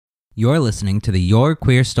You're listening to the Your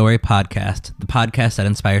Queer Story podcast, the podcast that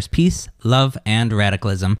inspires peace, love, and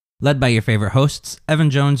radicalism, led by your favorite hosts, Evan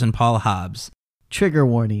Jones and Paul Hobbs. Trigger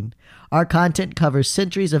warning. Our content covers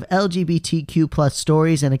centuries of LGBTQ+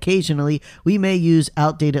 stories, and occasionally we may use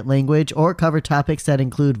outdated language or cover topics that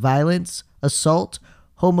include violence, assault,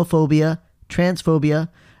 homophobia, transphobia,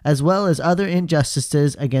 as well as other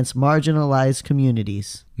injustices against marginalized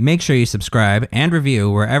communities. Make sure you subscribe and review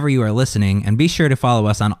wherever you are listening, and be sure to follow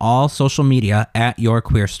us on all social media at Your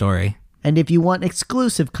Queer Story. And if you want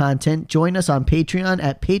exclusive content, join us on Patreon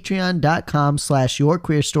at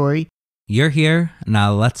patreon.com/yourqueerstory. You're here,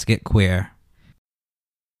 now let's get queer.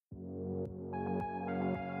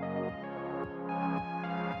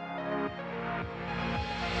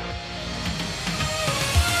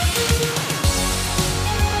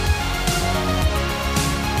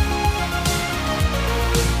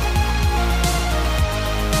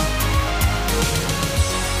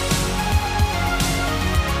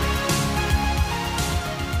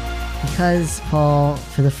 Because, Paul,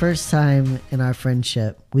 for the first time in our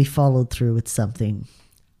friendship, we followed through with something.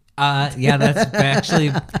 Yeah, that's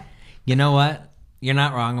actually, you know what? You're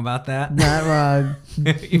not wrong about that. Not wrong.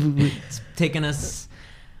 It's taken us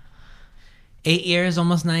 8 years,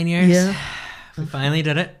 almost 9 years. Yeah. We finally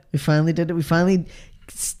did it. We finally did it. We finally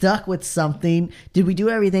stuck with something. Did we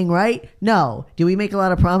do everything right? No. Did we make a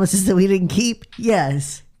lot of promises that we didn't keep?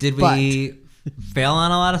 Yes. Did we fail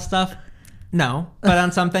on a lot of stuff? No, but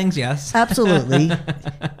on some things, yes. Absolutely.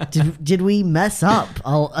 Did we mess up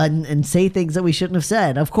and say things that we shouldn't have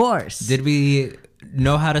said? Of course. Did we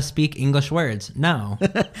know how to speak English words? No.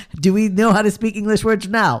 Do we know how to speak English words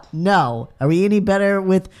now? No. Are we any better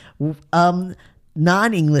with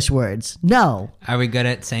non-English words? No. Are we good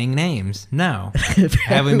at saying names? No.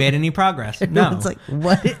 Have we made any progress? No. It's like,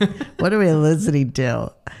 what are we listening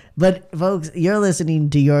to? But folks, you're listening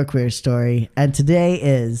to Your Queer Story, and today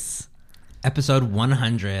is episode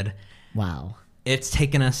 100. Wow. It's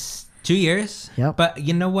taken us 2 years. Yep. But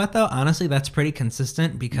you know what, though? Honestly, that's pretty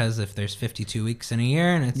consistent, because if there's 52 weeks in a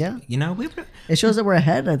year, and it's, you know, it shows that we're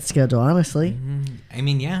ahead of schedule, honestly. I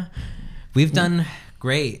mean, yeah. We've done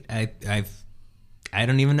great. I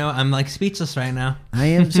don't even know. I'm like speechless right now. I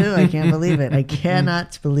am too. I can't believe it. I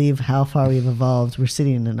cannot believe how far we've evolved. We're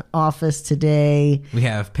sitting in an office today. We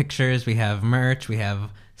have pictures. We have merch. We have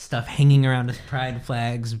stuff hanging around us, pride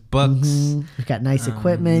flags, books. We've got nice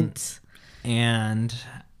equipment. And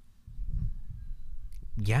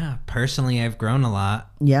yeah, personally, I've grown a lot.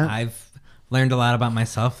 Yeah. I've learned a lot about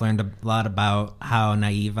myself, learned a lot about how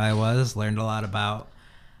naive I was, learned a lot about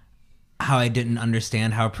how I didn't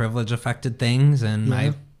understand how privilege affected things. And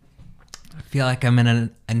I feel like I'm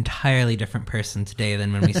an entirely different person today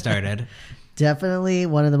than when we started. Definitely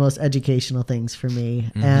one of the most educational things for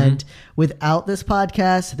me. And without this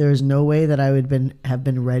podcast, there's no way that I would have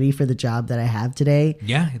been ready for the job that I have today.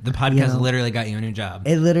 Yeah, the podcast literally got you a new job.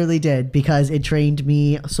 It literally did, because it trained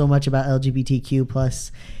me so much about LGBTQ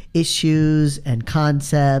plus issues and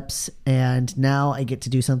concepts, and now I get to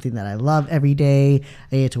do something that I love every day.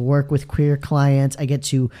 I get to work with queer clients. I get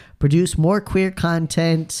to produce more queer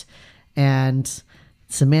content, and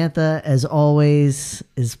Samantha, as always,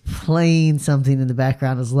 is playing something in the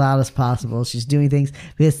background as loud as possible. She's doing things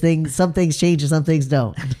because some things change and some things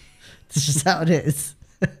don't. It's just how it is.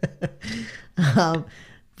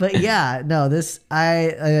 But yeah, no,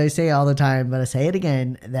 I say all the time, but I say it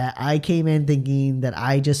again, that I came in thinking that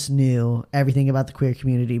I just knew everything about the queer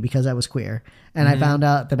community because I was queer. And I found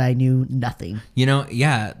out that I knew nothing. You know,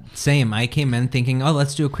 yeah, same. I came in thinking, oh,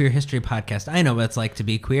 let's do a queer history podcast. I know what it's like to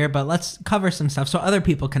be queer, but let's cover some stuff so other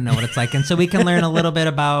people can know what it's like. And so we can learn a little bit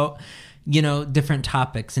about, you know, different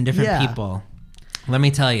topics and different people. Let me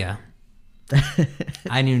tell you.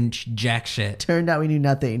 I knew jack shit. Turned out we knew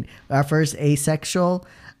nothing. Our first asexual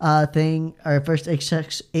asexual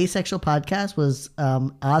podcast was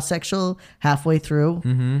asexual halfway through.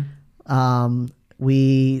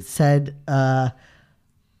 We said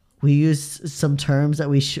we used some terms that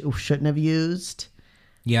we shouldn't have used.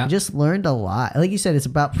 Yeah. We just learned a lot. Like you said, it's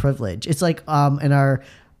about privilege. It's like in our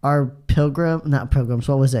not pilgrims,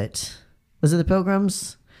 what was it? Was it the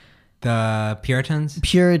Pilgrims? The Puritans?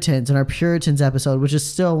 Puritans, in our Puritans episode, which is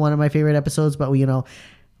still one of my favorite episodes, but we didn't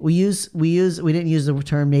use the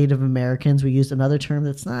term Native Americans. We used another term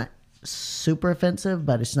that's not super offensive,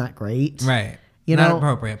 but it's not great. Right. You not know,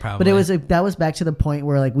 appropriate, probably. But it was that was back to the point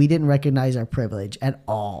where like we didn't recognize our privilege at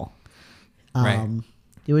all. Right.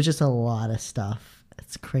 It was just a lot of stuff.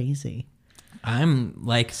 It's crazy. I'm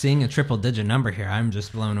like seeing a triple digit number here. I'm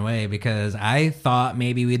just blown away because I thought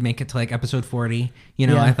maybe we'd make it to like episode 40. You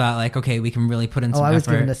know, Yeah. I thought like, okay, we can really put in some I was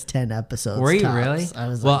effort. giving us 10 episodes. Were you tops. really? I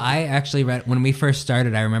was well, like, I actually read when we first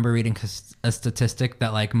started. I remember reading a statistic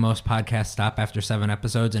that like most podcasts stop after 7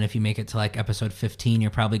 episodes, and if you make it to like episode 15,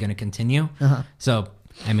 you're probably going to continue. Uh-huh. So,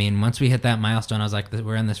 I mean, once we hit that milestone, I was like,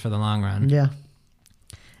 we're in this for the long run. yeah.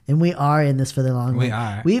 And we are in this for the long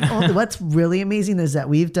run. We are. What's really amazing is that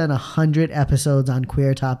we've done 100 episodes on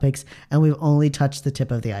queer topics, and we've only touched the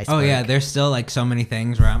tip of the iceberg. Oh yeah, there's still like so many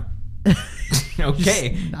things where I'm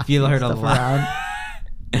okay. If you heard a stuff lot. around.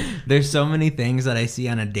 There's so many things that I see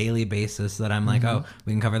on a daily basis that I'm like, oh,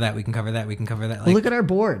 we can cover that, we can cover that, we can cover that. Like, Well, look at our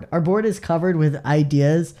board. Our board is covered with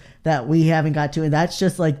ideas that we haven't got to, and that's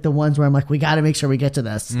just like the ones where I'm like, we got to make sure we get to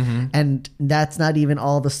this, and that's not even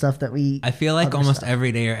all the stuff that we. I feel like other almost stuff.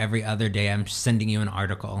 every day or every other day I'm sending you an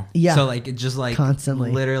article. Yeah. So like it's just like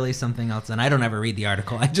Constantly. literally something else, and I don't ever read the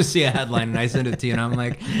article. I just see a headline and I send it to you, and I'm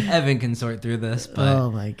like, Evan can sort through this. But Oh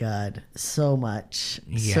my god, so much.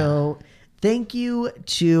 Yeah. So thank you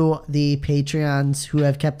to the Patreons who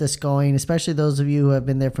have kept this going, especially those of you who have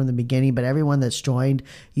been there from the beginning, but everyone that's joined.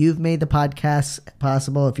 You've made the podcast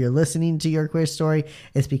possible. If you're listening to Your Queer Story,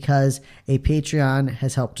 it's because a Patreon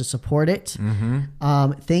has helped to support it.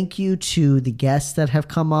 Thank you to the guests that have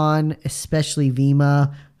come on, especially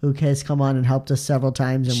Vima, who has come on and helped us several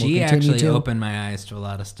times and she will continue actually to. opened my eyes to a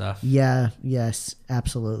lot of stuff. Yeah, yes,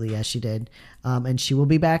 absolutely. Yes, she did. And she will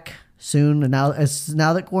be back soon. And now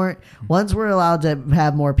that once we're allowed to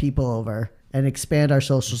have more people over and expand our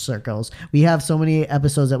social circles, we have so many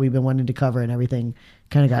episodes that we've been wanting to cover, and everything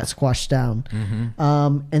kind of got squashed down.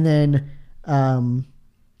 And then,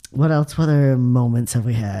 what else? What other moments have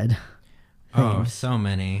we had? Oh, so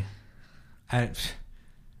many.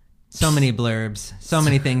 So many blurbs, so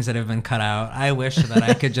many things that have been cut out. I wish that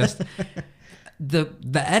I could just the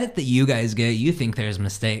edit that you guys get. You think there's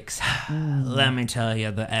mistakes. Let me tell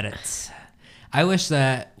you, the edits. I wish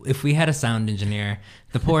that if we had a sound engineer,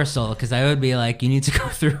 the poor soul, because I would be like, you need to go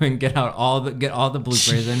through and get all the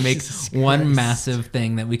bloopers and make one massive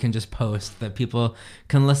thing that we can just post that people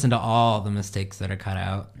can listen to all the mistakes that are cut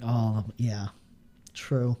out. Yeah,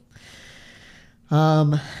 true.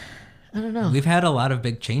 I don't know. We've had a lot of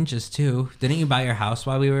big changes too. Didn't you buy your house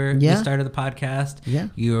while we were Yeah. the start of the podcast? Yeah.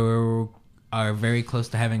 You are very close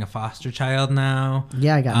to having a foster child now.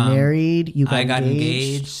 Yeah, I got married. You got I got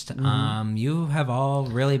engaged. engaged. You have all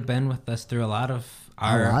really been with us through a lot of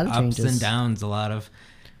our lot of ups changes. and downs.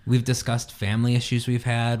 We've discussed family issues we've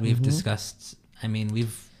had. We've discussed. I mean,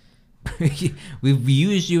 we've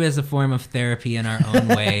used you as a form of therapy in our own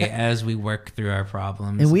way as we work through our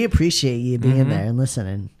problems. And we appreciate you being there and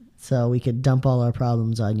listening, so we could dump all our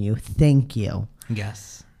problems on you. Thank you.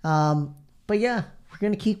 Yes. But yeah, we're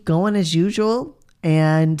going to keep going as usual.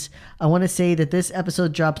 And I want to say that this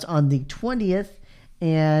episode drops on the 20th,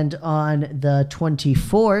 and on the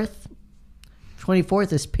 24th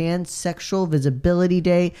is Pansexual Visibility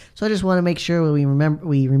Day. So I just want to make sure we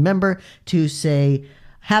remember to say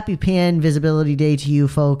Happy Pan Visibility Day to you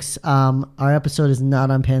folks. Our episode is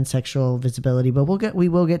not on pansexual visibility, but we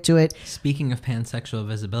will get to it. Speaking of pansexual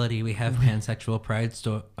visibility, we have pansexual pride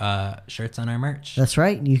shirts on our merch. That's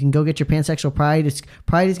right. You can go get your pansexual pride.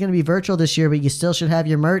 Pride is going to be virtual this year, but you still should have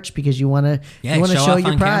your merch because you want to show show off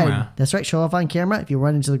your on pride. camera. That's right. Show off on camera. If you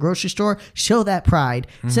run into the grocery store, show that pride.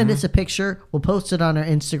 Send us a picture. We'll post it on our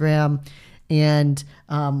Instagram. And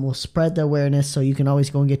we'll spread the awareness, so you can always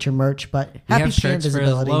go and get your merch. But We happy have Pan shirts for as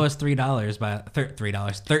visibility. low as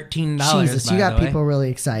 $13. Jesus, you got people really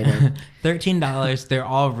excited. $13. They're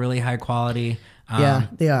all really high quality. Yeah,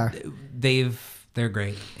 they are. They're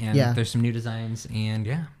great, and Yeah. there's some new designs, and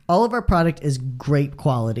yeah. All of our product is great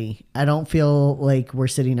quality. I don't feel like we're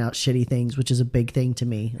sending out shitty things, which is a big thing to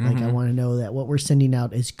me. Like, I want to know that what we're sending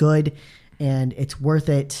out is good and it's worth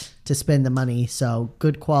it to spend the money. So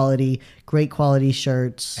good quality, great quality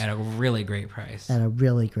shirts At a really great price. at a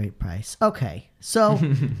really great price. Okay. So,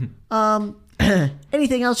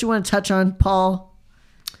 anything else you want to touch on, Paul?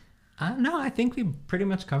 No, I think we pretty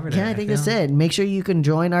much covered it. Yeah, I think that's feel. it. Make sure you can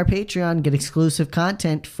join our Patreon, get exclusive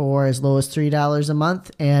content for as low as $3 a month.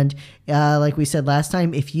 And like we said last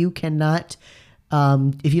time, if you cannot,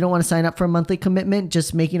 if you don't want to sign up for a monthly commitment,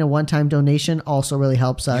 just making a one-time donation also really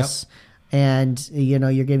helps us. And,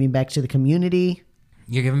 you're giving back to the community.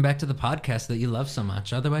 You're giving back to the podcast that you love so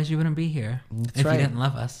much. Otherwise, you wouldn't be here if right. you didn't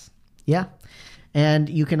love us. Yeah. And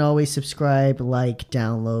you can always subscribe,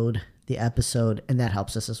 download the episode, and that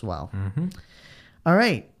helps us as well. All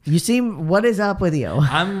right. What is up with you?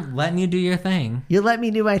 I'm letting you do your thing. You let me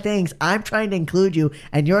do my things. I'm trying to include you,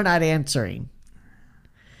 and you're not answering.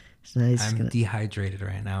 So he's I'm dehydrated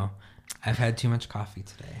right now. I've had too much coffee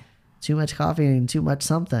today. too much coffee and too much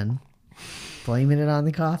something. Blaming it on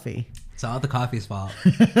the coffee. It's all the coffee's fault.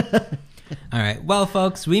 All right. Well,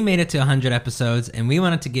 folks, we made it to 100 episodes, and we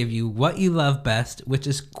wanted to give you what you love best, which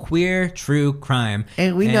is queer true crime.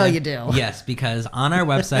 And we know you do. Yes, because on our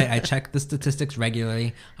website, I check the statistics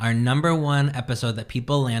regularly. Our number one episode that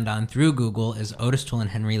people land on through Google is Otis Toole and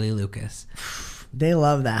Henry Lee Lucas. They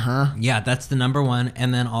love that, huh? Yeah, that's the number one.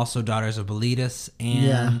 And then also Daughters of Bilitis.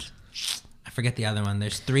 And I forget the other one.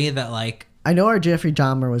 There's 3 that like... I know our Jeffrey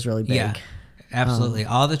Dahmer was really big. Yeah, absolutely.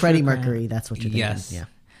 All the Freddie true crime- Mercury, that's what you're thinking. Yes. Yeah.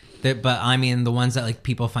 But I mean, the ones that like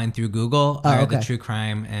people find through Google are the true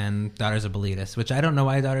crime and Daughters of Bilitis, which I don't know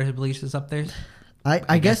why Daughters of Bilitis is up there.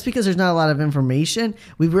 I guess because there's not a lot of information.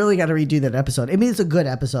 We've really got to redo that episode. I mean, it's a good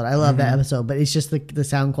episode. I love that episode, but it's just the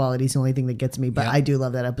sound quality is the only thing that gets me. But I do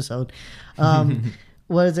love that episode. What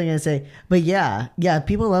was I going to say? But yeah,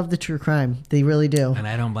 people love the true crime. They really do. And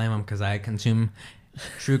I don't blame them because I consume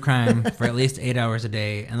true crime for at least 8 hours a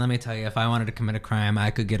day. And let me tell you, if I wanted to commit a crime, I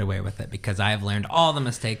could get away with it because I have learned all the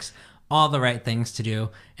mistakes, all the right things to do,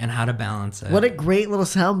 and how to balance it. What a great little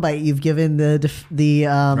soundbite you've given the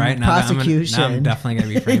right, now prosecution. Now I'm definitely going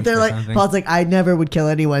to be framed They're for like, something. Paul's like, I never would kill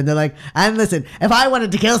anyone. They're like, and listen, if I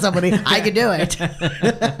wanted to kill somebody, I could do it.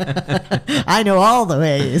 I know all the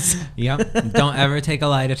ways. Yep. Don't ever take a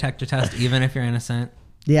lie detector test, even if you're innocent.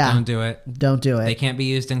 Yeah. Don't do it. Don't do it. They can't be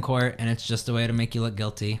used in court, and it's just a way to make you look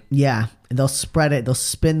guilty. Yeah. And they'll spread it. They'll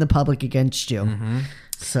spin the public against you.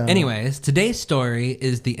 So, anyways, today's story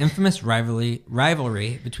is the infamous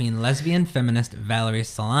rivalry between lesbian feminist Valerie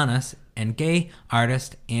Solanas and gay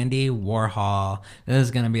artist Andy Warhol. This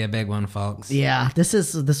is going to be a big one, folks. Yeah. This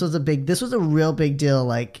was a real big deal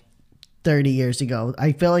like 30 years ago.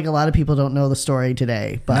 I feel like a lot of people don't know the story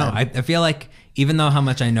today. But no, I feel like even though how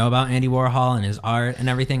much I know about Andy Warhol and his art and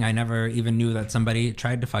everything, I never even knew that somebody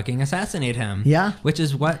tried to fucking assassinate him. Yeah. Which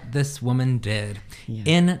is what this woman did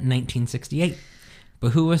in 1968.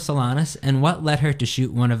 But who was Solanas and what led her to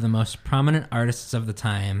shoot one of the most prominent artists of the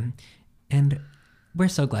time? And we're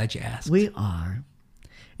so glad you asked. We are.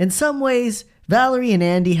 In some ways, Valerie and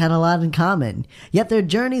Andy had a lot in common, yet their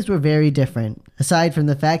journeys were very different. Aside from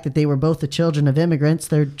the fact that they were both the children of immigrants,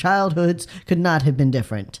 their childhoods could not have been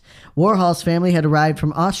different. Warhol's family had arrived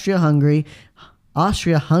from Austria-Hungary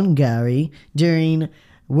during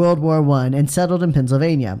World War I and settled in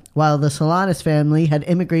Pennsylvania, while the Solanas family had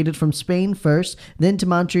immigrated from Spain first, then to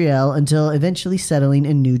Montreal, until eventually settling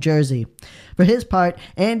in New Jersey. For his part,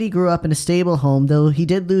 Andy grew up in a stable home, though he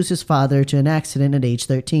did lose his father to an accident at age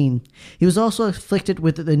 13. He was also afflicted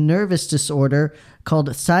with a nervous disorder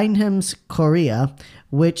called Sineham's chorea,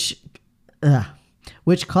 which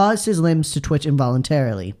caused his limbs to twitch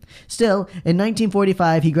involuntarily. Still, in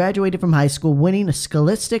 1945, he graduated from high school, winning a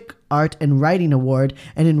Scholastic Art and Writing Award,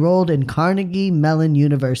 and enrolled in Carnegie Mellon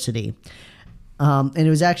University. And it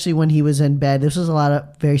was actually when he was in bed. This was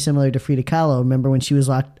very similar to Frida Kahlo. Remember when she was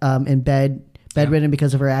locked in bedridden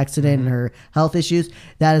because of her accident and her health issues?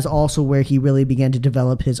 That is also where he really began to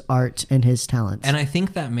develop his art and his talents. And I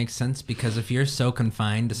think that makes sense because if you're so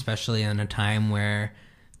confined, especially in a time where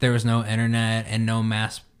there was no internet and no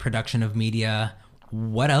mass production of media,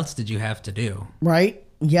 what else did you have to do? Right?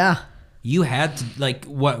 Yeah. You had to, like,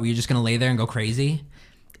 what? Were you just going to lay there and go crazy?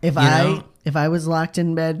 If I was locked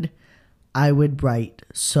in bed, I would write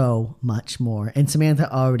so much more. And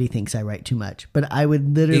Samantha already thinks I write too much, but I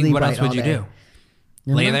would literally What write else would all you day. do?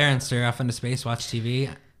 Lay there and stare off into space, watch TV?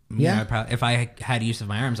 Yeah. I'd probably, if I had use of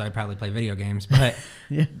my arms, I'd probably play video games. But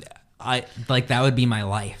Yeah. that would be my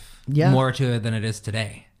life. Yeah. More to it than it is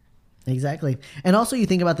today. Exactly. And also you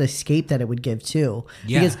think about the escape that it would give too.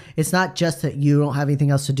 Yeah. Because it's not just that you don't have anything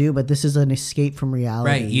else to do, but this is an escape from reality.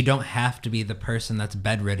 Right. You don't have to be the person that's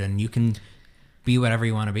bedridden. You can be whatever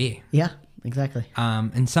you want to be. Yeah, exactly.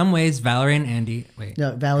 In some ways, Valerie and Andy... Wait.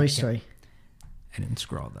 No, Valerie's story. I didn't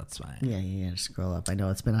scroll. That's fine. Yeah. Scroll up. I know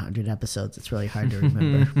it's been 100 episodes. It's really hard to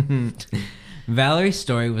remember. Valerie's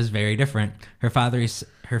story was very different. Her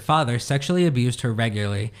father sexually abused her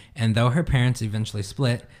regularly, and though her parents eventually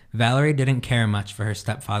split, Valerie didn't care much for her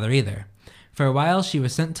stepfather either. For a while, she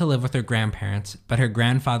was sent to live with her grandparents, but her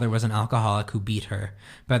grandfather was an alcoholic who beat her.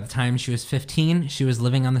 By the time she was 15, she was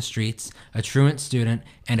living on the streets, a truant student,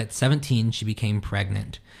 and at 17, she became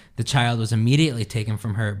pregnant. The child was immediately taken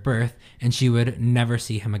from her at birth, and she would never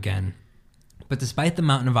see him again. But despite the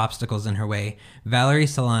mountain of obstacles in her way, Valerie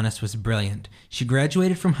Solanas was brilliant. She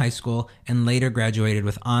graduated from high school and later graduated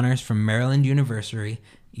with honors from Maryland University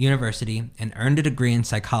and earned a degree in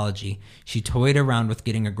psychology. She toyed around with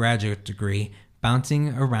getting a graduate degree,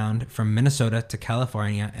 bouncing around from Minnesota to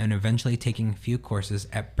California and eventually taking a few courses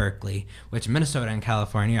at Berkeley, which Minnesota and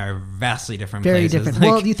California are vastly different Very places. different.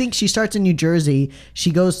 Well, you think she starts in New Jersey, she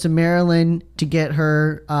goes to Maryland to get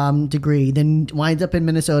her degree, then winds up in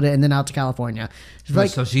Minnesota and then out to California.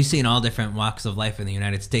 So she's seen all different walks of life in the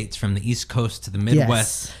United States, from the East Coast to the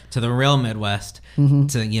Midwest to the real Midwest to,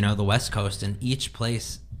 the West Coast, and each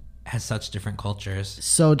place has such different cultures.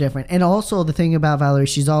 So different. And also the thing about Valerie,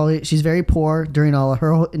 she's very poor during all of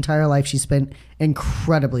her entire life. She spent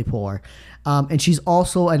incredibly poor. And she's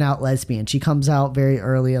also an out lesbian. She comes out very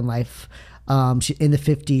early in life. In the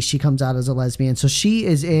 50s, she comes out as a lesbian. So she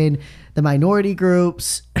is in the minority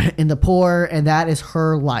groups, in the poor, and that is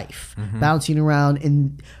her life, bouncing around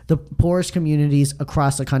in the poorest communities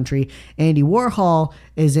across the country. Andy Warhol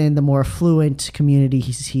is in the more affluent community.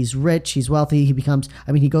 He's rich, he's wealthy.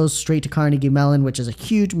 He goes straight to Carnegie Mellon, which is a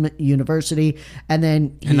huge university, and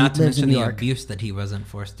then he not to lives in mention New the York. abuse that he wasn't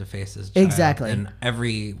forced to face as a child. Exactly. In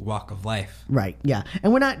every walk of life. Right. Yeah.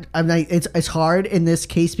 And it's hard in this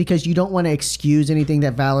case because you don't want to excuse anything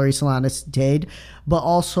that Valerie Solanas did, but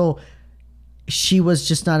also she was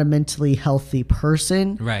just not a mentally healthy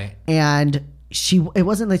person. Right. And it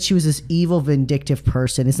wasn't that she was this evil, vindictive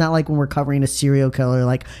person. It's not like when we're covering a serial killer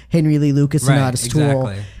like Henry Lee Lucas and Otis Toole.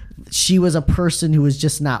 Exactly. She was a person who was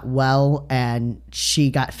just not well, and she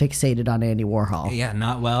got fixated on Andy Warhol. Yeah,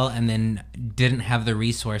 not well, and then didn't have the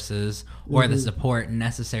resources or the support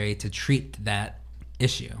necessary to treat that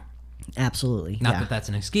issue. Absolutely. Not that that's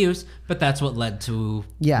an excuse, but that's what led to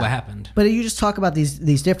what happened. But you just talk about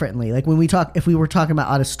these differently. Like if we were talking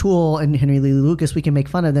about Otis Toole and Henry Lee Lucas, we can make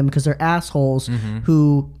fun of them because they're assholes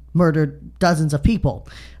who murdered dozens of people.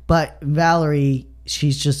 But Valerie,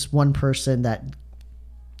 she's just one person that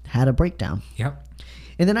had a breakdown. Yep.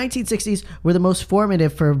 In the 1960s were the most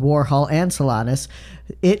formative for Warhol and Solanas.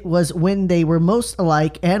 It was when they were most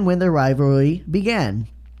alike and when their rivalry began.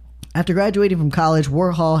 After graduating from college,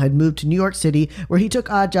 Warhol had moved to New York City, where he took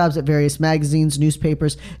odd jobs at various magazines,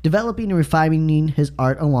 newspapers, developing and refining his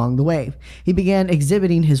art along the way. He began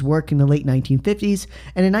exhibiting his work in the late 1950s,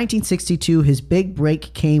 and in 1962, his big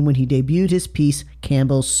break came when he debuted his piece,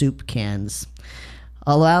 Campbell's Soup Cans.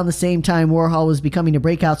 Around the same time Warhol was becoming a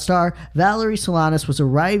breakout star, Valerie Solanas was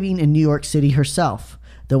arriving in New York City herself.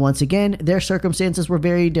 Though once again, their circumstances were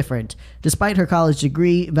very different. Despite her college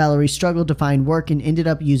degree, Valerie struggled to find work and ended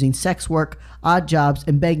up using sex work, odd jobs,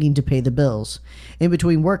 and begging to pay the bills. In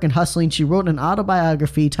between work and hustling, she wrote an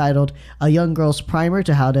autobiography titled A Young Girl's Primer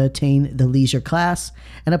to How to Attain the Leisure Class,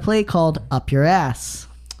 and a play called Up Your Ass.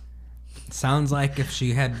 Sounds like if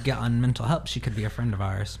she had gotten mental help, she could be a friend of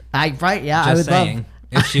ours. I would saying. love...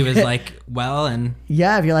 If she was like, well, and...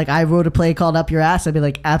 Yeah, if you're like, I wrote a play called Up Your Ass, I'd be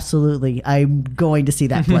like, absolutely, I'm going to see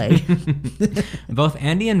that play. Both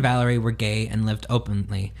Andy and Valerie were gay and lived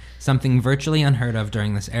openly, something virtually unheard of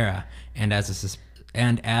during this era. And as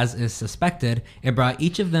is suspected, it brought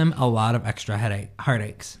each of them a lot of extra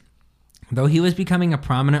heartaches. Though he was becoming a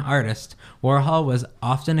prominent artist, Warhol was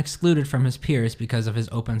often excluded from his peers because of his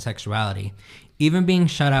open sexuality, even being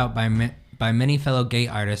shut out by many fellow gay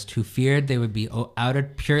artists who feared they would be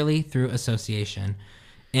outed purely through association.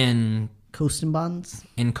 In Coast and Bonds,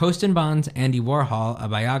 Andy Warhol, a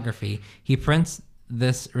biography, he prints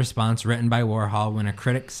this response written by Warhol when a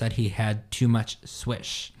critic said he had too much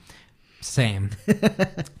swish. Same.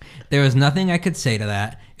 There was nothing I could say to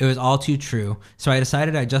that. It was all too true. So I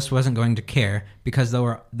decided I just wasn't going to care because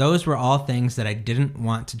those were all things that I didn't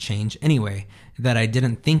want to change anyway, that I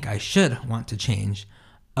didn't think I should want to change.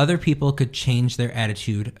 Other people could change their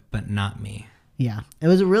attitude, but not me. Yeah. It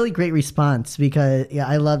was a really great response because,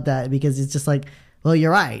 I love that because it's just like, well,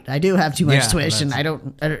 you're right. I do have too much swish and I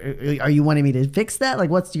don't, are you wanting me to fix that?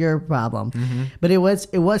 Like, what's your problem? Mm-hmm. But it was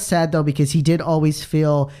sad though, because he did always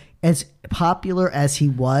feel as popular as he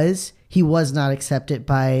was not accepted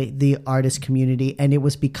by the artist community, and it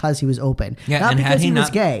was because he was open. Yeah, not and because he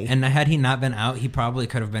was gay. And had he not been out, he probably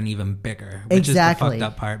could have been even bigger. Which is the fucked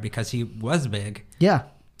up part, because he was big. Yeah.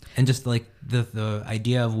 And just like the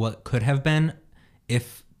idea of what could have been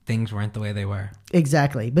if things weren't the way they were.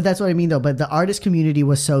 Exactly. But that's what I mean though. But the artist community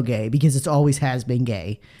was so gay because it always has been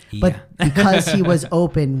gay. But because he was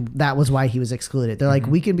open, that was why he was excluded. They're like,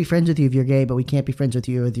 we can be friends with you if you're gay, but we can't be friends with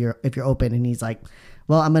you if you're open. And he's like,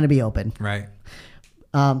 well, I'm going to be open. Right.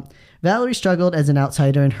 Valerie struggled as an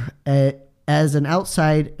outsider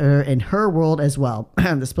in her world as well.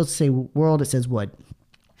 They're supposed to say world, it says wood.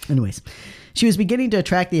 Anyways, she was beginning to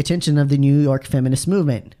attract the attention of the New York feminist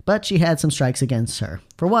movement, but she had some strikes against her.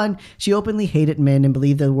 For one, she openly hated men and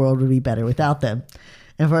believed the world would be better without them.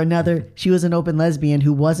 And for another, she was an open lesbian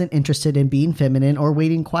who wasn't interested in being feminine or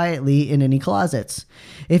waiting quietly in any closets.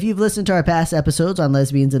 If you've listened to our past episodes on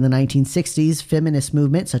lesbians in the 1960s feminist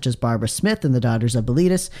movement, such as Barbara Smith and the Daughters of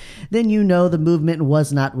Bilitis, then you know the movement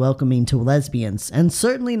was not welcoming to lesbians, and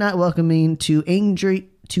certainly not welcoming to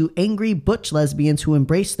angry butch lesbians who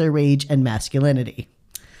embrace their rage and masculinity.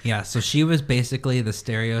 Yeah, so she was basically the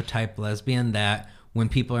stereotype lesbian that when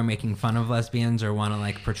people are making fun of lesbians or want to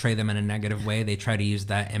like portray them in a negative way, they try to use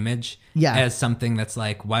that image as something that's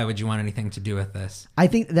like, why would you want anything to do with this? I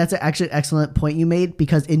think that's actually an excellent point you made,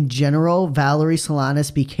 because in general, Valerie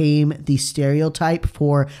Solanas became the stereotype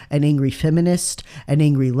for an angry feminist, an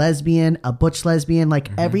angry lesbian, a butch lesbian,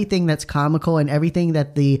 like everything that's comical and everything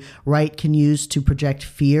that the right can use to project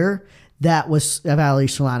fear. That was Valerie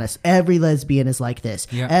Solanas. Every lesbian is like this.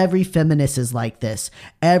 Yeah. Every feminist is like this.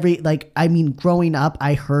 Growing up,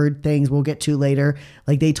 I heard things we'll get to later.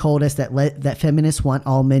 Like they told us that feminists want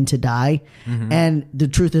all men to die. And the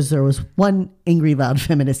truth is there was one angry, loud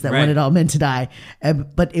feminist that wanted all men to die.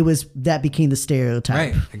 But that became the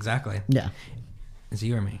stereotype. Right, exactly. Yeah. Is it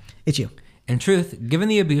you or me? It's you. In truth, given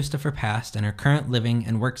the abuse of her past and her current living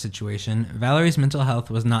and work situation, Valerie's mental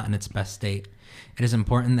health was not in its best state. It is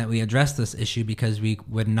important that we address this issue because we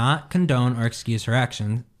would not condone or excuse her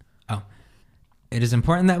actions. It is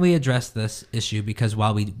important that we address this issue because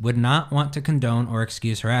while we would not want to condone or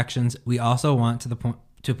excuse her actions, we also want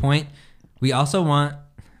we also want.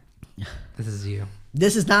 This is you.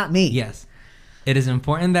 This is not me. Yes. It is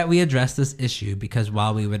important that we address this issue because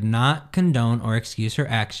while we would not condone or excuse her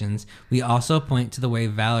actions, we also point to the way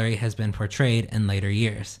Valerie has been portrayed in later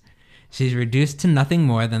years. She's reduced to nothing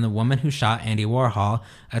more than the woman who shot Andy Warhol,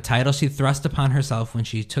 a title she thrust upon herself when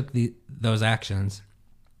she took those actions.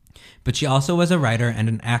 But she also was a writer and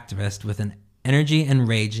an activist with an energy and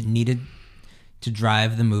rage needed to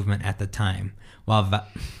drive the movement at the time.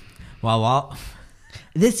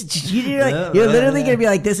 You're literally gonna be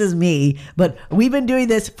like, this is me, but we've been doing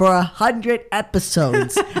this for 100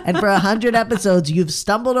 episodes, and for 100 episodes you've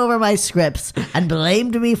stumbled over my scripts and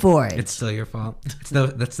blamed me for it. It's still your fault.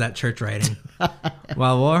 That's that church writing.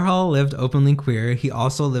 While Warhol lived openly queer, he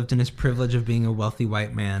also lived in his privilege of being a wealthy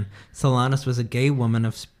white man. Solanas was a gay woman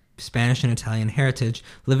of Spanish and Italian heritage,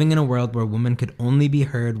 living in a world where women could only be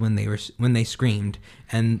heard when they screamed,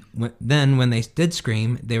 and then when they did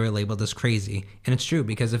scream, they were labeled as crazy. And it's true,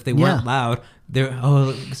 because if they weren't loud, they're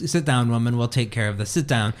sit down, woman, we'll take care of this. Sit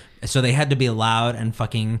down. So they had to be loud and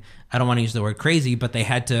fucking. I don't want to use the word crazy, but they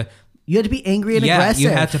had to. You had to be angry and aggressive. You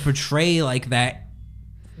had to portray like that,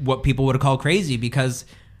 what people would call crazy, because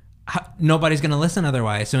nobody's going to listen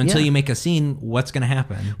otherwise. So until you make a scene, what's going to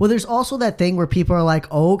happen? Well, there's also that thing where people are like,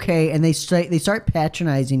 okay, and they start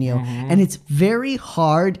patronizing you. And it's very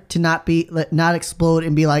hard to not explode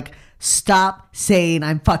and be like, stop saying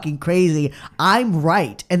I'm fucking crazy. I'm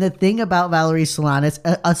right. And the thing about Valerie Solanas,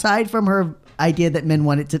 aside from her idea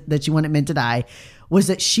that she wanted men to die, was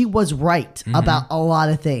that she was right about a lot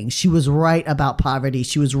of things. She was right about poverty.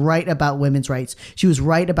 She was right about women's rights. She was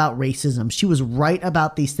right about racism. She was right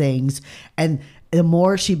about these things. And the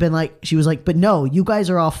more she was like, but no, you guys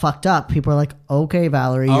are all fucked up. People are like, okay,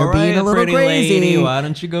 Valerie, you're being a little crazy. Lady, why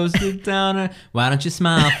don't you go sit down? Why don't you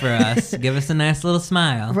smile for us? Give us a nice little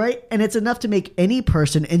smile. Right? And it's enough to make any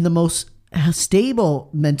person in the most stable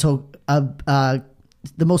mental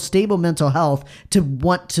health to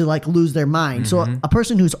want to like lose their mind. So a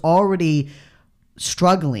person who's already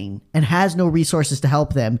struggling and has no resources to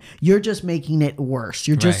help them, you're just making it worse.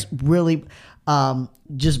 You're just really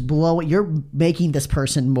you're making this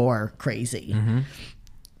person more crazy.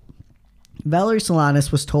 Valerie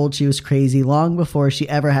Solanas was told she was crazy long before she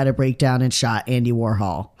ever had a breakdown and shot Andy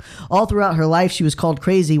Warhol. All throughout her life, she was called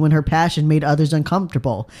crazy when her passion made others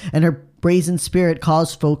uncomfortable, and her brazen spirit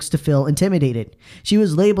caused folks to feel intimidated. She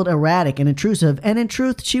was labeled erratic and intrusive, and in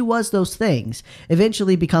truth, she was those things,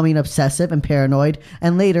 eventually becoming obsessive and paranoid,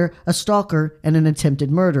 and later, a stalker and an attempted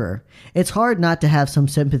murderer. It's hard not to have some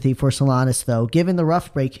sympathy for Solanas, though, given the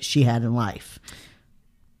rough break she had in life.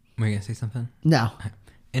 Were you going to say something? No.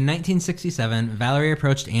 In 1967, Valerie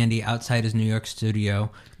approached Andy outside his New York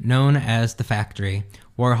studio, known as The Factory.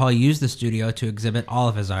 Warhol used the studio to exhibit all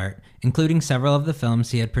of his art, including several of the films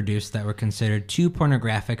he had produced that were considered too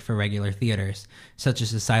pornographic for regular theaters, such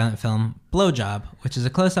as the silent film Blowjob, which is a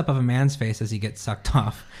close-up of a man's face as he gets sucked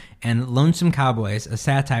off, and Lonesome Cowboys, a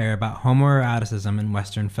satire about homoeroticism in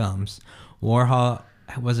Western films. Warhol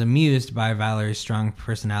was amused by Valerie's strong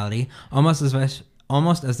personality, almost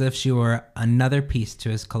as if she were another piece to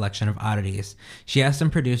his collection of oddities. She asked him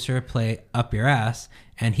produce her play Up Your Ass,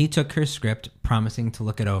 and he took her script, promising to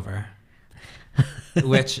look it over.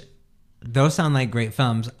 Which, Those sound like great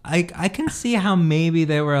films. I can see how maybe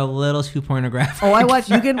they were a little too pornographic. Oh, I watch.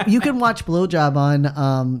 You can watch Blowjob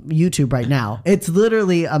on YouTube right now. It's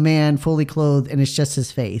literally a man fully clothed, and it's just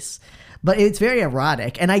his face. But it's very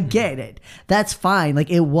erotic, and I get it. That's fine.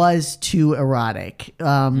 Like, it was too erotic,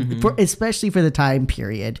 especially for the time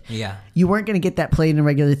period. Yeah. You weren't going to get that played in a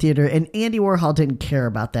regular theater, and Andy Warhol didn't care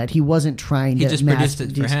about that. He wasn't trying to. He just produced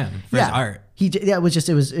it for him, for his art. It was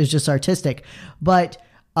just artistic. But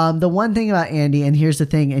the one thing about Andy, and here's the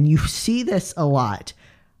thing, and you see this a lot.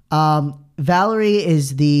 Valerie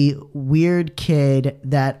is the weird kid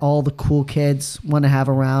that all the cool kids want to have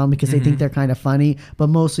around because they think they're kind of funny, but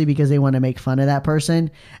mostly because they want to make fun of that person.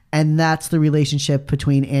 And that's the relationship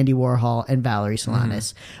between Andy Warhol and Valerie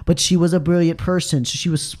Solanas. But she was a brilliant person, so she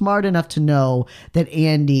was smart enough to know that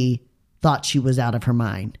Andy thought she was out of her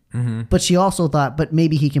mind. But she also thought, but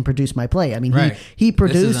maybe he can produce my play. I mean, he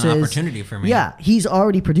produces. This is an opportunity for me. Yeah, he's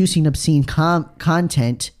already producing obscene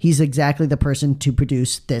content. He's exactly the person to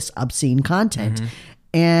produce this obscene content.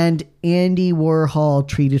 And Andy Warhol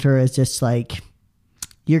treated her as just like,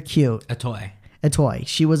 you're cute. A toy. A toy.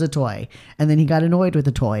 She was a toy. And then he got annoyed with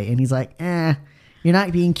the toy. And he's like, you're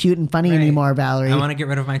not being cute and funny anymore, Valerie. I want to get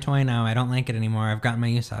rid of my toy now. I don't like it anymore. I've gotten my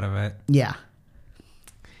use out of it. Yeah.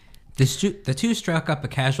 The two struck up a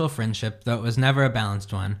casual friendship, though it was never a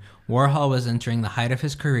balanced one. Warhol was entering the height of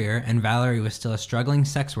his career, and Valerie was still a struggling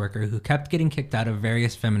sex worker who kept getting kicked out of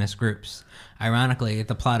various feminist groups. Ironically,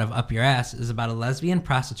 the plot of Up Your Ass is about a lesbian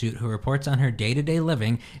prostitute who reports on her day-to-day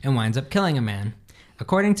living and winds up killing a man.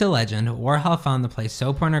 According to legend, Warhol found the place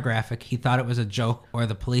so pornographic he thought it was a joke or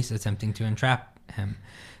the police attempting to entrap him.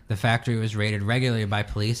 The factory was raided regularly by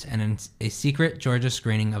police, and in a secret Georgia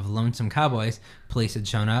screening of Lonesome Cowboys, police had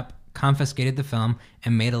shown up, confiscated the film,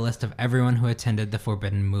 and made a list of everyone who attended the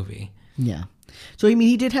forbidden movie. Yeah. So, I mean,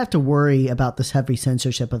 he did have to worry about this heavy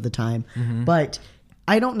censorship of the time. But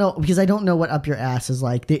I don't know, because I don't know what Up Your Ass is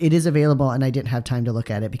like. It is available, and I didn't have time to look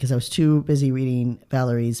at it because I was too busy reading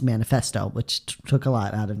Valerie's manifesto, which took a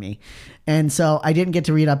lot out of me. And so I didn't get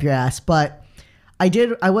to read Up Your Ass. But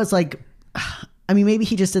I was like... I mean, maybe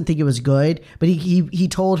he just didn't think it was good, but he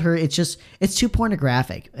told her it's too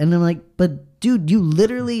pornographic. And I'm like, but dude, you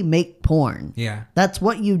literally make porn. Yeah. That's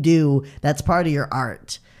what you do. That's part of your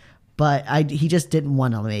art. But he just didn't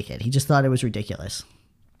want to make it. He just thought it was ridiculous.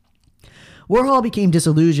 Warhol became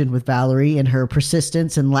disillusioned with Valerie, and her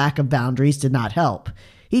persistence and lack of boundaries did not help.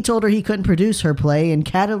 He told her he couldn't produce her play, and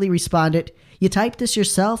cattily responded, "You typed this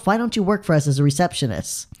yourself? Why don't you work for us as a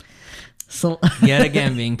receptionist?" So Yet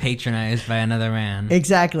again being patronized by another man.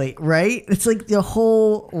 Exactly, right? It's like the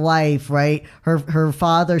whole life, right? Her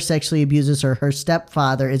father sexually abuses her. Her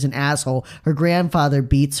stepfather is an asshole. Her grandfather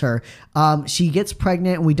beats her. She gets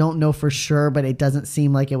pregnant, and we don't know for sure, but it doesn't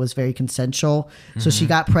seem like it was very consensual. So she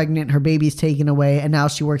got pregnant, her baby's taken away, and now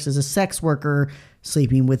she works as a sex worker,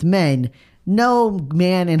 sleeping with men. No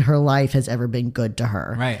man in her life has ever been good to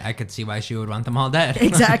her. Right. I could see why she would want them all dead.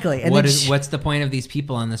 Exactly. And what's the point of these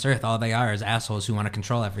people on this earth? All they are is assholes who want to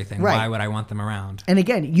control everything. Right. Why would I want them around? And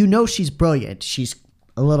again, she's brilliant. She's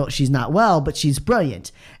not well, but she's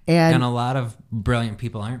brilliant. And a lot of brilliant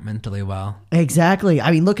people aren't mentally well. Exactly.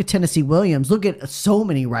 I mean, look at Tennessee Williams. Look at so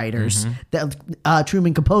many writers. That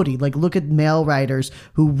Truman Capote. Like, look at male writers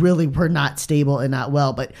who really were not stable and not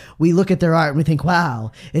well. But we look at their art and we think,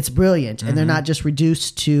 wow, it's brilliant. And they're not just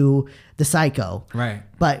reduced to the psycho. Right.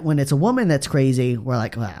 But when it's a woman that's crazy, we're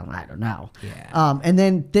like, well, I don't know. Yeah. And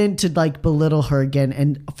then to like belittle her again,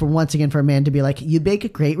 and for a man to be like, you make a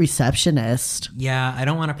great receptionist. Yeah, I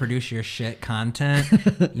don't want to produce your shit content.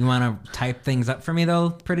 You want to type things up for me though,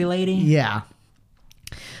 pretty lady? Yeah.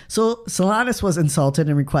 So Solanas was insulted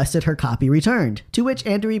and requested her copy returned, to which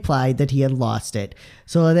Andy replied that he had lost it.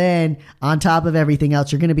 So then, on top of everything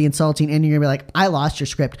else, you're going to be insulting and you're going to be like, I lost your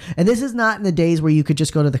script. And this is not in the days where you could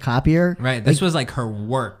just go to the copier. Right. This was like her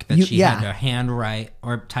work that she had to handwrite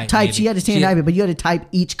or type. She had to type it, but you had to type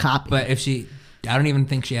each copy. But I don't even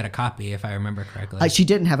think she had a copy, if I remember correctly. She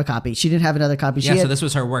didn't have a copy. She didn't have another copy. So this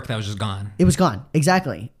was her work that was just gone. It was gone.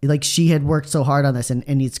 Exactly. Like, she had worked so hard on this,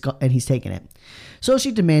 and he's taken it. So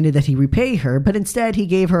she demanded that he repay her, but instead he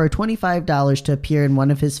gave her $25 to appear in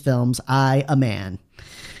one of his films, I, a Man.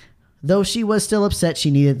 Though she was still upset,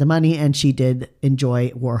 she needed the money, and she did enjoy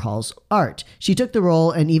Warhol's art. She took the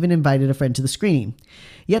role and even invited a friend to the screening.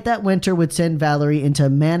 Yet that winter would send Valerie into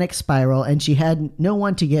a manic spiral, and she had no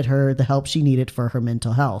one to get her the help she needed for her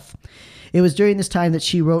mental health. It was during this time that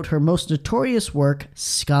she wrote her most notorious work,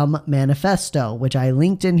 Scum Manifesto, which I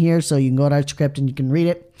linked in here so you can go to our script and you can read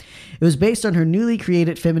it. It was based on her newly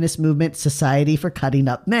created feminist movement, Society for Cutting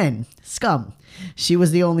Up Men, Scum. She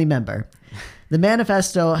was the only member. The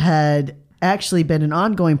manifesto had actually been an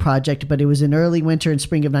ongoing project, but it was in early winter and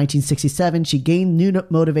spring of 1967 she gained new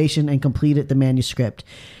motivation and completed the manuscript.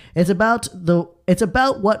 It's about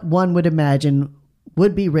what one would imagine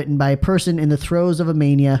would be written by a person in the throes of a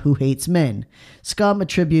mania who hates men. Scum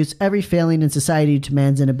attributes every failing in society to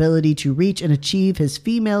man's inability to reach and achieve his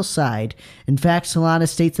female side. In fact, Solanas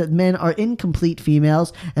states that men are incomplete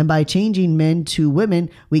females, and by changing men to women,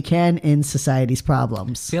 we can end society's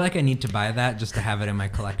problems. I feel like I need to buy that just to have it in my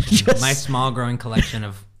collection. My small growing collection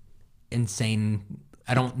of insane...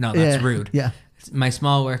 I don't know. That's rude. Yeah. My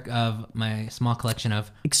small collection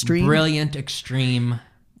of brilliant extreme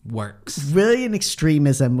works. Brilliant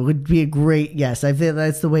extremism would be a great, yes, I feel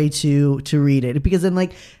that's the way to read it, because then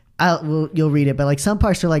like you'll read it, but like some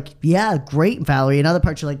parts are like, yeah, great, Valerie, and other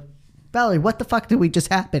parts are like, Valerie, what the fuck did we just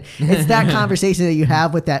happen? It's that conversation that you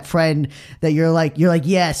have with that friend that you're like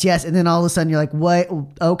yes, and then all of a sudden you're like, what?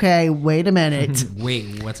 Okay, wait a minute.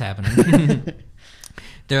 Wait, what's happening?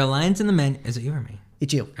 There are lines in the is it you or me?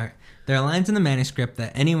 It's you. All right. There are lines in the manuscript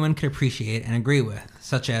that anyone could appreciate and agree with,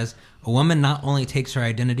 such as, a woman not only takes her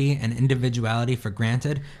identity and individuality for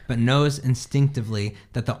granted, but knows instinctively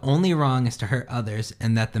that the only wrong is to hurt others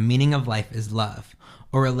and that the meaning of life is love.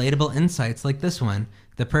 Or relatable insights like this one,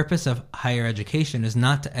 the purpose of higher education is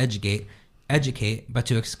not to educate, but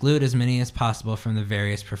to exclude as many as possible from the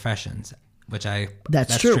various professions.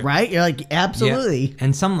 That's true, right? You're like, absolutely. Yeah.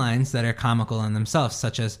 And some lines that are comical in themselves,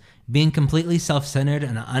 such as, being completely self-centered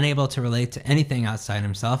and unable to relate to anything outside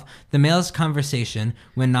himself, the male's conversation,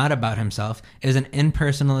 when not about himself, is an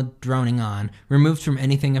impersonal droning on, removed from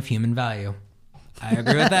anything of human value. I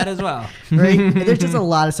agree with that as well. Right? There's just a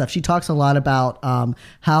lot of stuff. She talks a lot about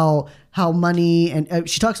how money, and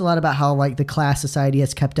she talks a lot about how like the class society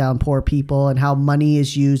has kept down poor people and how money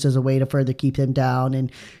is used as a way to further keep them down.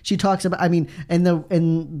 And she talks about,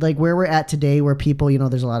 and like where we're at today, where people,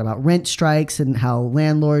 there's a lot about rent strikes and how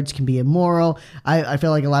landlords can be immoral. I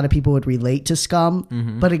feel like a lot of people would relate to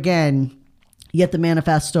Scum, but again, yet the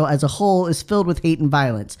manifesto as a whole is filled with hate and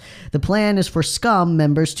violence. The plan is for Scum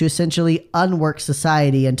members to essentially unwork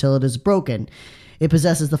society until it is broken. It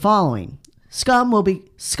possesses the following. Scum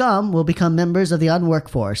will become members of the unwork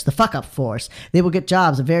force, the fuck-up force. They will get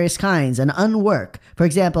jobs of various kinds and unwork. For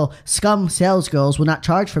example, Scum salesgirls will not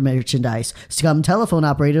charge for merchandise. Scum telephone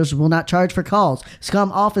operators will not charge for calls.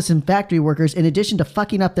 Scum office and factory workers, in addition to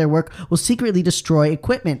fucking up their work, will secretly destroy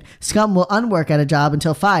equipment. Scum will unwork at a job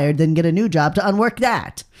until fired, then get a new job to unwork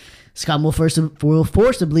that. Scum will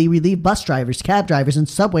forcibly relieve bus drivers, cab drivers, and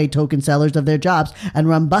subway token sellers of their jobs and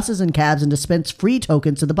run buses and cabs and dispense free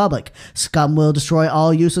tokens to the public. Scum will destroy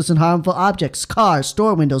all useless and harmful objects, cars,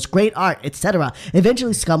 store windows, great art, etc.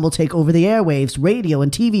 Eventually, Scum will take over the airwaves, radio, and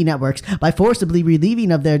TV networks by forcibly relieving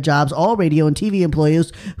of their jobs all radio and TV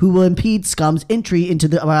employees who will impede Scum's entry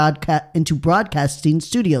into broadcasting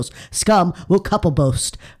studios. Scum will couple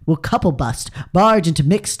bust, barge into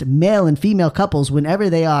mixed male and female couples whenever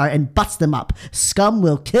they are and bust them up. Scum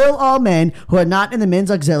will kill all men who are not in the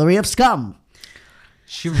men's auxiliary of Scum.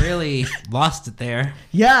 She really lost it there.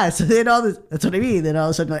 Yeah, so then that's what I mean. Then all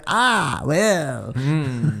of a sudden, like, well.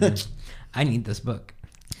 I need this book.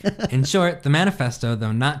 In short, the manifesto,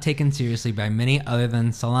 though not taken seriously by many other than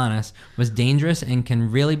Solanas, was dangerous and can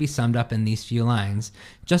really be summed up in these few lines.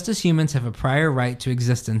 Just as humans have a prior right to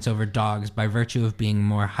existence over dogs by virtue of being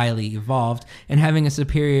more highly evolved and having a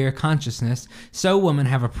superior consciousness, so women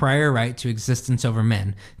have a prior right to existence over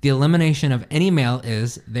men. The elimination of any male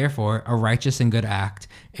is, therefore, a righteous and good act,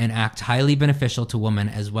 an act highly beneficial to woman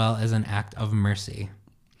as well as an act of mercy.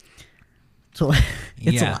 So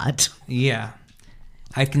it's a lot. Yeah.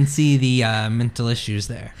 I can see the mental issues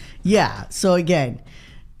there. Yeah. So again,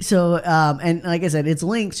 and like I said, it's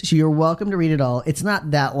linked, so you're welcome to read it all. It's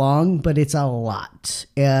not that long, but it's a lot.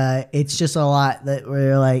 It's just a lot that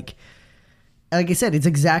we're like I said, it's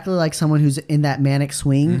exactly like someone who's in that manic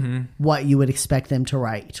swing, what you would expect them to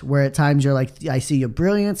write. Where at times you're like, I see your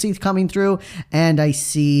brilliancy coming through, and I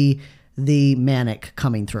see the manic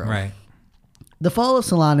coming through. Right. The fall of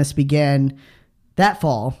Solanas began that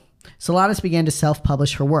fall. Solanas began to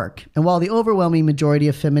self-publish her work, and while the overwhelming majority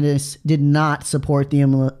of feminists did not support the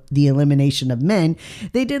elimination of men,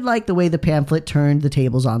 they did like the way the pamphlet turned the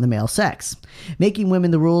tables on the male sex, making women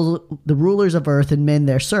the rulers of earth and men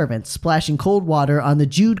their servants, splashing cold water on the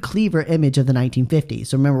Jude Cleaver image of the 1950s.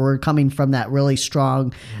 So remember, we're coming from that really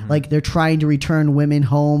strong, like they're trying to return women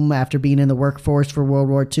home after being in the workforce for World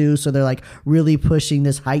War II, so they're like really pushing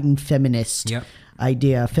this heightened feminist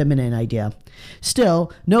idea, feminine idea.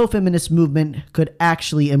 Still, no feminist movement could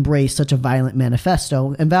actually embrace such a violent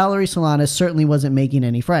manifesto, and Valerie Solanas certainly wasn't making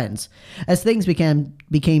any friends. As things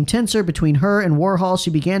became tenser between her and Warhol,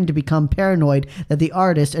 she began to become paranoid that the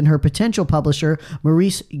artist and her potential publisher,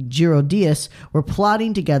 Maurice Girodias, were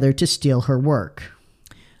plotting together to steal her work.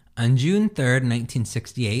 On June 3rd,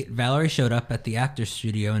 1968, Valerie showed up at the Actors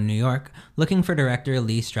Studio in New York looking for director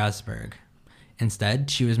Lee Strasberg. Instead,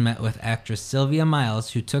 she was met with actress Sylvia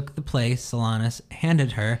Miles, who took the play Solanas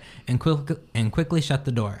handed her and quickly shut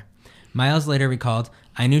the door. Miles later recalled,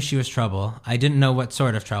 "I knew she was trouble. I didn't know what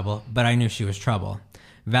sort of trouble, but I knew she was trouble."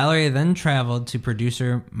 Valerie then traveled to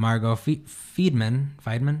producer Margot Feidman,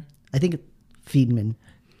 I think Feidman.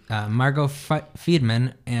 Margot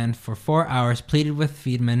Feidman, and for 4 hours pleaded with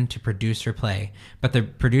Feidman to produce her play, but the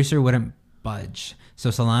producer wouldn't budge. So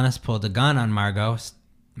Solanas pulled a gun on Margot.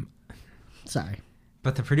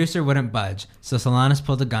 But the producer wouldn't budge, so Solanas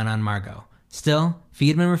pulled a gun on Margot. Still,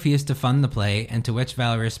 Feidman refused to fund the play, and to which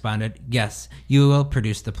Valerie responded, "Yes, you will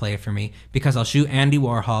produce the play for me, because I'll shoot Andy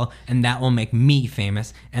Warhol, and that will make me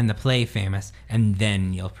famous, and the play famous, and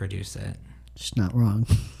then you'll produce it." Just not wrong.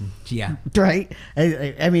 Yeah. Right?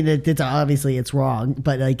 I mean, it's obviously it's wrong,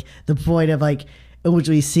 but like the point of like, which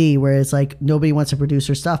we see where it's like nobody wants to produce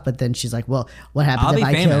her stuff, but then she's like, well, what happens if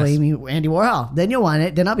I kill Andy Warhol? Then you'll want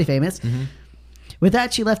it. Then I'll be famous. Mm-hmm. With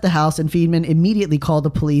that, she left the house, and Feidman immediately called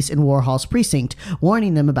the police in Warhol's precinct,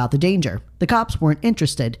 warning them about the danger. The cops weren't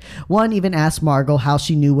interested. One even asked Margot how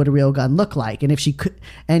she knew what a real gun looked like, and if she could,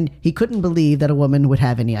 and he couldn't believe that a woman would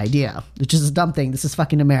have any idea. Which is a dumb thing. This is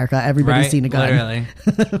fucking America. Everybody's seen a gun. Literally.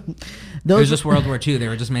 It was just World War II. They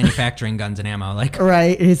were just manufacturing guns and ammo. Like,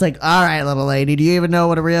 right. And he's like, "All right, little lady, do you even know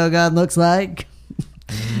what a real gun looks like?"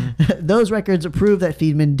 Mm-hmm. Those records prove that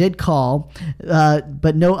Feidman did call,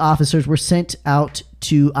 but no officers were sent out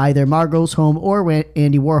to either Margot's home or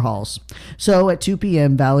Andy Warhol's. So at 2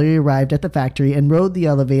 p.m., Valerie arrived at the factory and rode the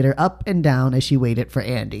elevator up and down as she waited for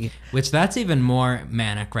Andy. Which that's even more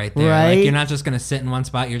manic right there. Right? Like, you're not just going to sit in one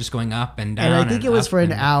spot. You're just going up and down. And I think it was for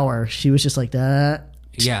an hour. She was just like that.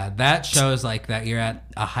 Yeah, that shows like that you're at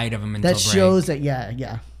a height of a mental break. That shows that,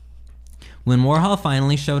 yeah. When Warhol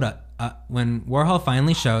finally showed up, When Warhol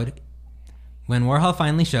finally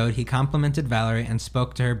showed, he complimented Valerie and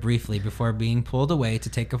spoke to her briefly before being pulled away to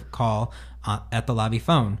take a call at the lobby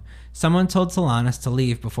phone. Someone told Solanas to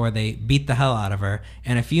leave before they beat the hell out of her,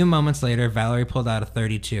 and a few moments later, Valerie pulled out a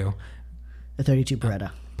 .32. A .32 Beretta.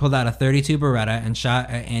 Pulled out a .32 Beretta and shot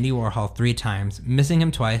at Andy Warhol 3 times, missing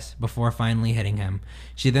him twice before finally hitting him.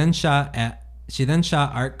 She then shot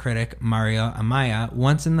art critic Mario Amaya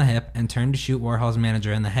once in the hip and turned to shoot Warhol's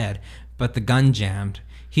manager in the head, but the gun jammed.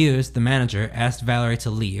 Hughes, the manager, asked Valerie to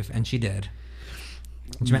leave, and she did.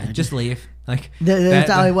 Just leave. Like that's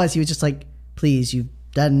all it was. He was just like, "Please, you've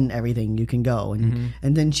done everything. You can go." And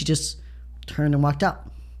then she just turned and walked out.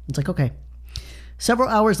 It's like, okay. Several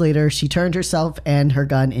hours later, she turned herself and her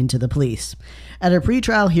gun into the police. At her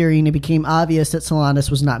pretrial hearing, it became obvious that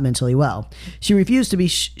Solanas was not mentally well. She refused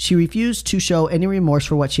to show any remorse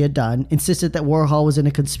for what she had done, insisted that Warhol was in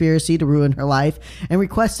a conspiracy to ruin her life, and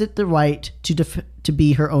requested the right to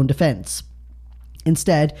be her own defense.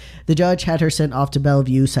 Instead, the judge had her sent off to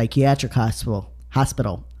Bellevue Psychiatric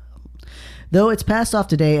Hospital. Though it's passed off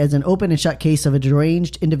today as an open and shut case of a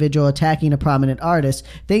deranged individual attacking a prominent artist,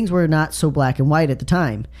 things were not so black and white at the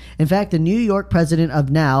time. In fact, the New York president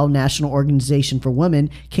of NOW, National Organization for Women,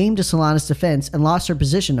 came to Solanas' defense and lost her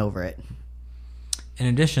position over it. In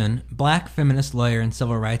addition, black feminist lawyer and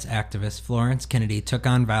civil rights activist Florence Kennedy took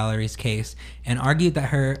on Valerie's case and argued that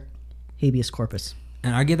her habeas corpus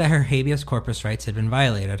rights had been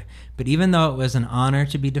violated. But even though it was an honor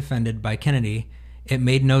to be defended by Kennedy, it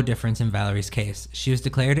made no difference in Valerie's case. She was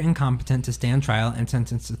declared incompetent to stand trial and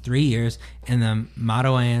sentenced to 3 years in the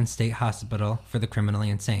Matawan State Hospital for the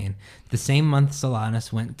criminally insane. The same month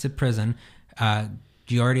Solanas went to prison,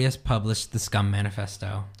 Giordias published the Scum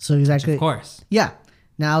Manifesto. So exactly. Which, of course. Yeah.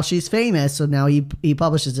 Now she's famous, so now he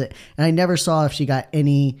publishes it. And I never saw if she got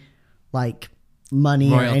any like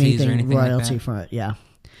money royalties or anything like that. from it. Yeah.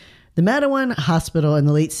 The Matawan Hospital in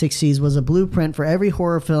the late 60s was a blueprint for every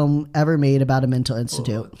horror film ever made about a mental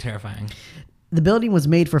institute. Oh, terrifying. The building was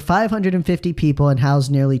made for 550 people and housed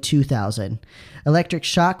nearly 2,000. Electric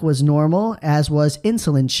shock was normal, as was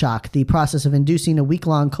insulin shock, the process of inducing a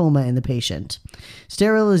week-long coma in the patient.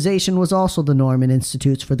 Sterilization was also the norm in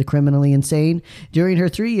institutes for the criminally insane. During her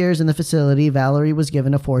 3 years in the facility, Valerie was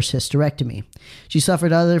given a forced hysterectomy. She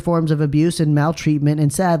suffered other forms of abuse and maltreatment,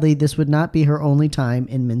 and sadly, this would not be her only time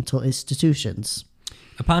in mental institutions.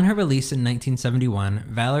 Upon her release in 1971,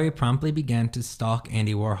 Valerie promptly began to stalk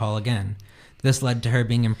Andy Warhol again. This led to her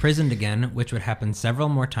being imprisoned again, which would happen several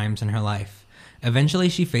more times in her life. Eventually,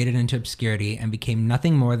 she faded into obscurity and became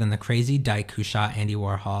nothing more than the crazy dyke who shot Andy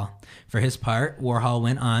Warhol. For his part, Warhol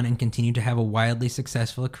went on and continued to have a wildly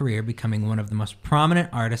successful career, becoming one of the most prominent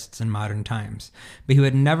artists in modern times. But he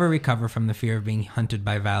would never recover from the fear of being hunted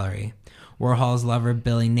by Valerie. Warhol's lover,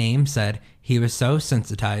 Billy Name, said, "He was so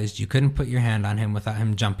sensitized you couldn't put your hand on him without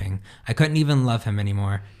him jumping. I couldn't even love him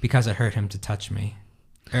anymore because it hurt him to touch me."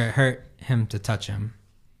 Or it hurt him to touch him.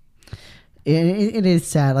 It is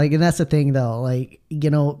sad. Like, and that's the thing, though. Like, you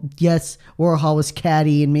know, yes, Warhol was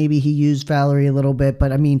catty and maybe he used Valerie a little bit,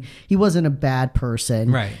 but I mean, he wasn't a bad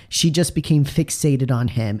person. Right. She just became fixated on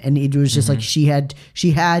him, and it was just like she had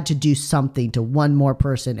to do something to one more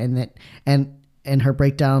person, and her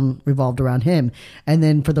breakdown revolved around him. And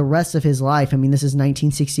then for the rest of his life, I mean, this is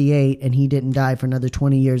 1968, and he didn't die for another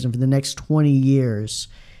 20 years, and for the next 20 years.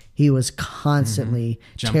 He was constantly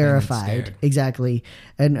terrified, exactly,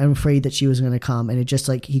 and afraid that she was going to come. And it just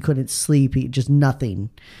like he couldn't sleep, just nothing.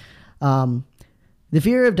 The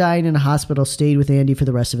fear of dying in a hospital stayed with Andy for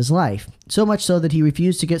the rest of his life, so much so that he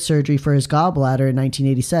refused to get surgery for his gallbladder in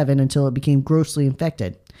 1987 until it became grossly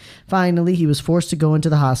infected. Finally, he was forced to go into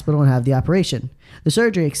the hospital and have the operation. The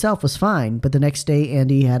surgery itself was fine, but the next day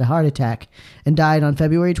Andy had a heart attack and died on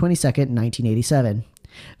February 22nd, 1987.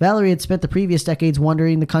 Valerie had spent the previous decades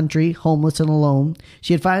wandering the country, homeless and alone.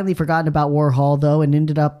 She had finally forgotten about Warhol, though, and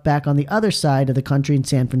ended up back on the other side of the country in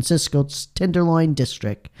San Francisco's Tenderloin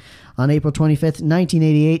district. On April 25th,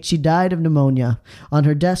 1988, she died of pneumonia. On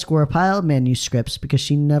her desk were a pile of manuscripts because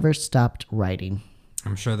she never stopped writing.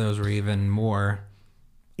 I'm sure those were even more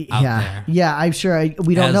out there. Yeah, I'm sure.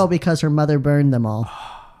 We don't know because her mother burned them all.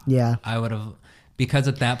 Yeah. I would have... Because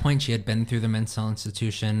at that point, she had been through the mental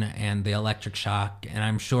institution and the electric shock, and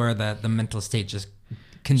I'm sure that the mental state just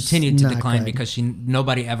continued to decline because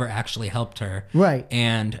nobody ever actually helped her. Right.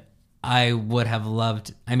 And I would have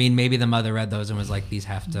loved... I mean, maybe the mother read those and was like, these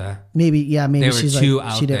have to... Maybe she's like,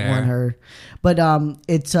 out she didn't there. want her. But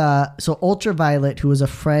it's... So Ultraviolet, who was a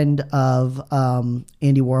friend of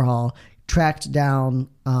Andy Warhol, tracked down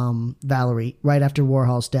Valerie right after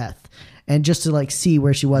Warhol's death. And just to like see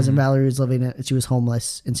where she was, and Valerie was she was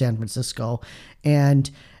homeless in San Francisco, and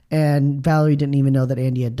Valerie didn't even know that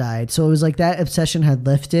Andy had died. So it was like that obsession had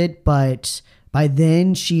lifted, but by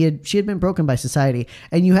then she had been broken by society.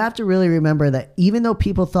 And you have to really remember that even though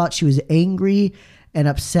people thought she was angry and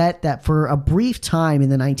upset, that for a brief time in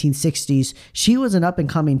the 1960s, she was an up and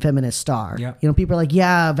coming feminist star. Yep. You know, people are like,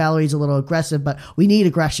 yeah, Valerie's a little aggressive, but we need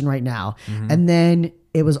aggression right now. And then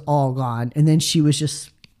it was all gone. And then she was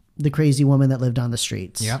just the crazy woman that lived on the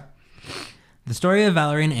streets. Yep. The story of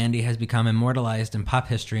Valerie and Andy has become immortalized in pop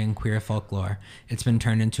history and queer folklore. It's been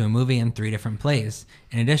turned into a movie and 3 different plays.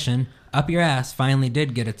 In addition, Up Your Ass finally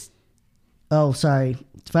did get its... Oh, sorry.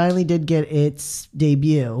 Finally did get its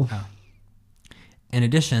debut. Oh. In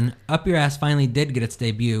addition, Up Your Ass finally did get its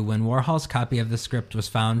debut when Warhol's copy of the script was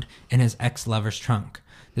found in his ex-lover's trunk.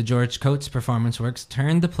 The George Coates Performance Works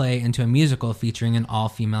turned the play into a musical featuring an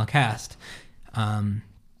all-female cast.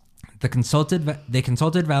 They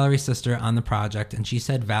consulted Valerie's sister on the project, and she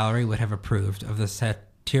said Valerie would have approved of the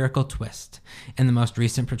satirical twist. In the most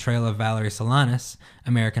recent portrayal of Valerie Solanas,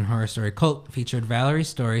 American Horror Story Cult featured Valerie's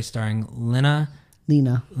story starring Lena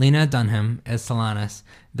Dunham as Solanas.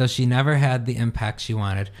 Though she never had the impact she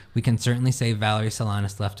wanted, we can certainly say Valerie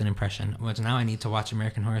Solanas left an impression. Which now I need to watch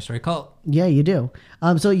American Horror Story Cult. Yeah, you do.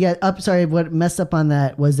 What messed up on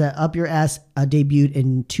that was that Up Your Ass debuted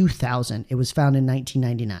in 2000. It was found in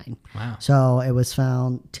 1999. Wow. So it was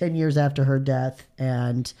found 10 years after her death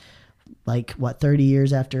and 30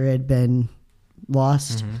 years after it had been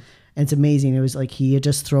lost. And it's amazing. It was like he had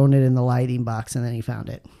just thrown it in the lighting box and then he found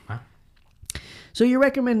it. Wow. So your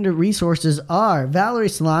recommended resources are Valerie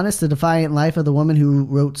Solanas, The Defiant Life of the Woman Who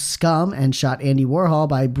Wrote Scum and Shot Andy Warhol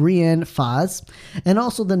by Brienne Faz, and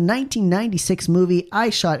also the 1996 movie I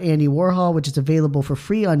Shot Andy Warhol, which is available for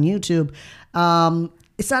free on YouTube.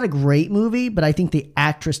 It's not a great movie, but I think the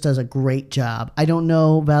actress does a great job. I don't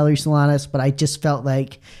know Valerie Solanas, but I just felt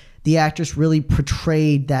like the actress really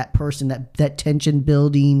portrayed that person, that tension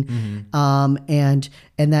building, and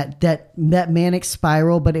that manic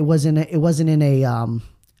spiral, but it wasn't in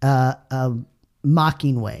a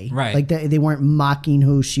mocking way. Right. Like they weren't mocking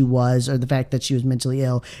who she was or the fact that she was mentally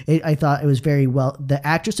ill. I thought it was very well. The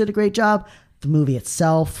actress did a great job. The movie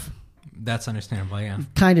itself, That's understandable, yeah.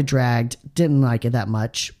 kind of dragged. Didn't like it that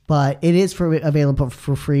much, but it is available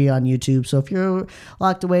for free on YouTube. So if you're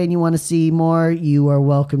locked away and you want to see more, you are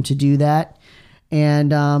welcome to do that.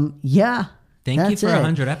 And yeah, Thank you for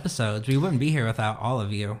 100 episodes. We wouldn't be here without all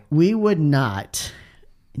of you. We would not.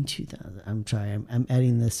 In 2000, I'm sorry, I'm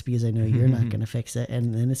editing this because I know you're not going to fix it,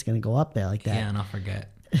 and then it's going to go up there like that. Yeah, and I'll forget.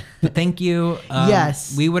 But thank you.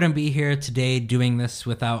 Yes. We wouldn't be here today doing this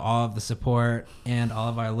without all of the support and all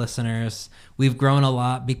of our listeners. We've grown a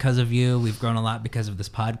lot because of you. We've grown a lot because of this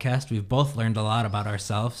podcast. We've both learned a lot about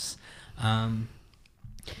ourselves.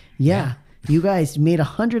 Yeah. You guys made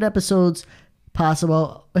 100 episodes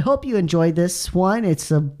possible. I hope you enjoyed this one. It's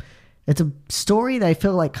a story that I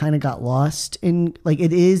feel like kind of got lost in, like,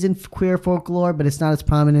 it is in queer folklore, but it's not as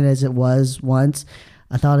prominent as it was once.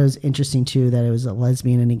 I thought it was interesting too that it was a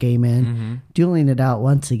lesbian and a gay man dueling it out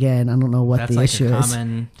once again. I don't know what That's the like issue a is.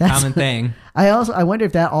 common thing. I wonder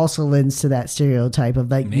if that also lends to that stereotype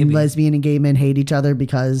of like Maybe. lesbian and gay men hate each other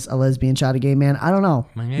because a lesbian shot a gay man. I don't know.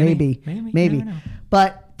 Maybe. You never know.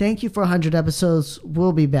 But thank you for 100 episodes.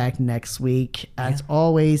 We'll be back next week as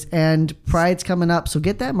always. And Pride's coming up, so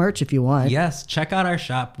get that merch if you want. Yes, check out our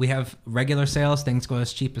shop. We have regular sales. Things go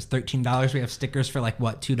as cheap as $13. We have stickers for like,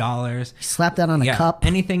 what, $2? Slap that on a cup.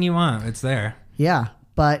 Anything you want, it's there. Yeah.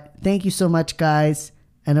 But thank you so much, guys.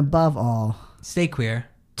 And above all, Stay queer.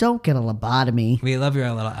 don't get a lobotomy. We love your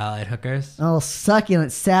little allied hookers. Oh,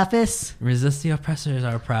 succulent Sapphists. Resist the oppressors,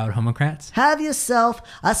 our proud homocrats. Have yourself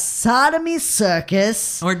a sodomy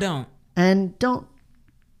circus. Or don't. And don't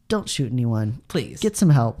shoot anyone. Please. Get some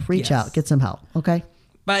help. Reach Yes. out. Get some help. Okay?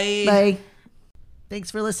 Bye. Bye. Thanks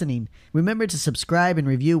for listening. Remember to subscribe and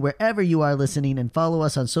review wherever you are listening and follow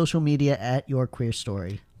us on social media at Your Queer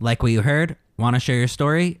Story. Like what you heard? Want to share your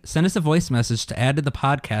story? Send us a voice message to add to the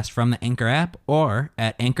podcast from the Anchor app or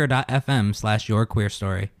at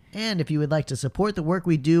anchor.fm/yourqueerstory. And if you would like to support the work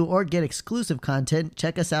we do or get exclusive content,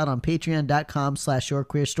 check us out on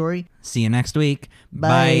patreon.com/yourqueerstory. See you next week.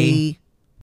 Bye.